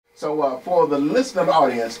So for the listening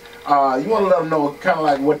audience, you want to let them know kind of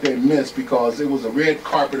like what they missed because it was a red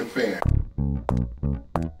carpet affair.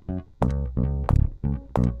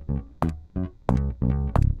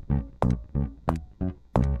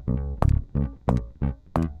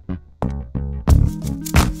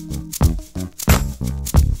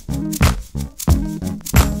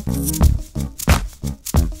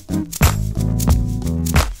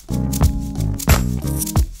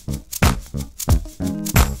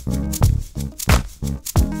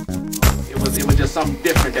 It was just something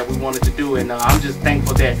different that we wanted to do, and I'm just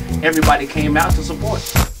thankful that everybody came out to support.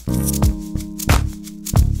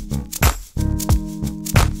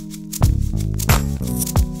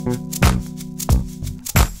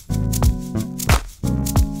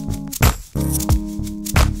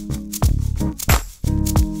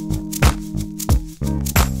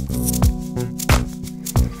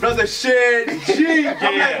 Brother Shed G,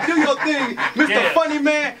 yeah. Do your thing, Mr. Yeah. Funny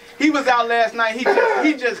Man. He was out last night. He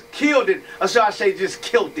just killed it. Or shall I say, just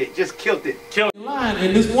killed it. Just killed it. Line,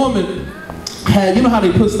 and this woman had, you know how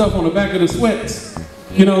they put stuff on the back of the sweats?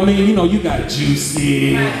 You know what I mean? You know, you got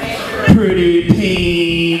juicy, pretty,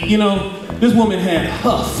 pink. You know, this woman had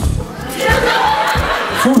Huff.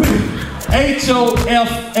 For real.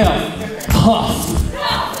 H-O-F-F. Huff.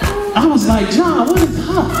 I was like, John, what is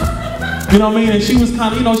Huff? You know what I mean? And she was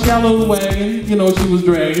kind of, you know, she had a little wagon, you know, she was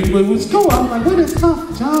dragging, but it was cool. I was like, what is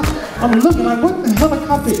Huff, John? I'm looking like, what the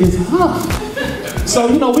helicopter is Huff? So,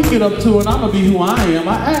 you know, we get up to it, and I'm gonna be who I am.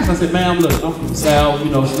 I asked, I said, ma'am, look, I'm from the South, you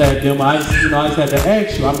know, slash them. I just had to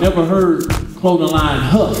ask you, I've never heard clothing line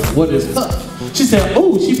Huff. What is Huff? She said,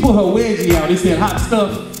 oh, she put her wedgie out. It said hot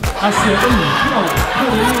stuff. I said, oh, you know,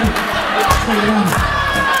 put it in, take it out.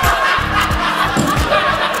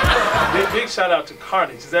 Big shout out to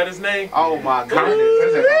Carnage. Is that his name? Oh my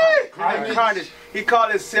goodness. Carnage. He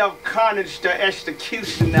called himself Carnage the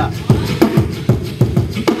Executioner.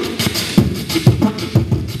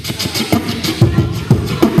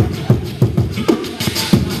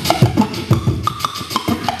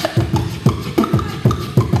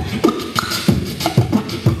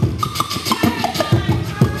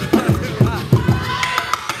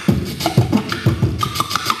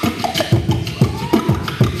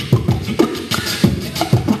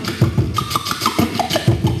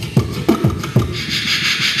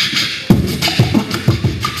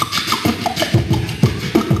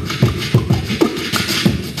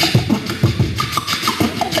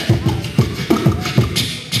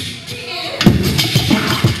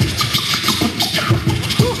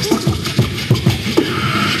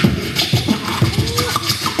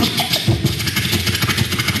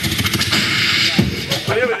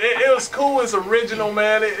 Cool, it's original,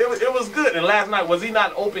 man. It was good. And last night, was he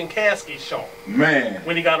not open casket show? Man.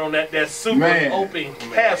 When he got on that super open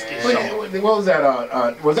casket show. What was that?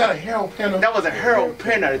 Was that a Harold Penner? That was a Harold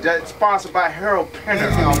Penner. That's sponsored by Harold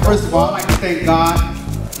Penner. First of all, I'd like to thank God,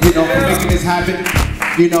 you know, for making this happen.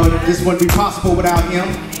 You know, this wouldn't be possible without him.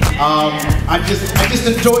 I just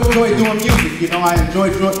enjoy doing music. You know, I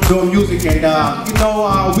enjoy doing music, and you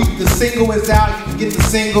know, the single is out. You can get the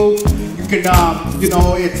single. You can, you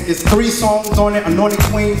know, it's 3 songs on it. Anointed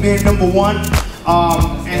Queen being #1.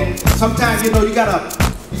 And sometimes, you know, you just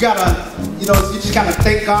gotta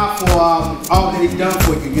thank God for all that He's done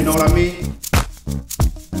for you. You know what I mean?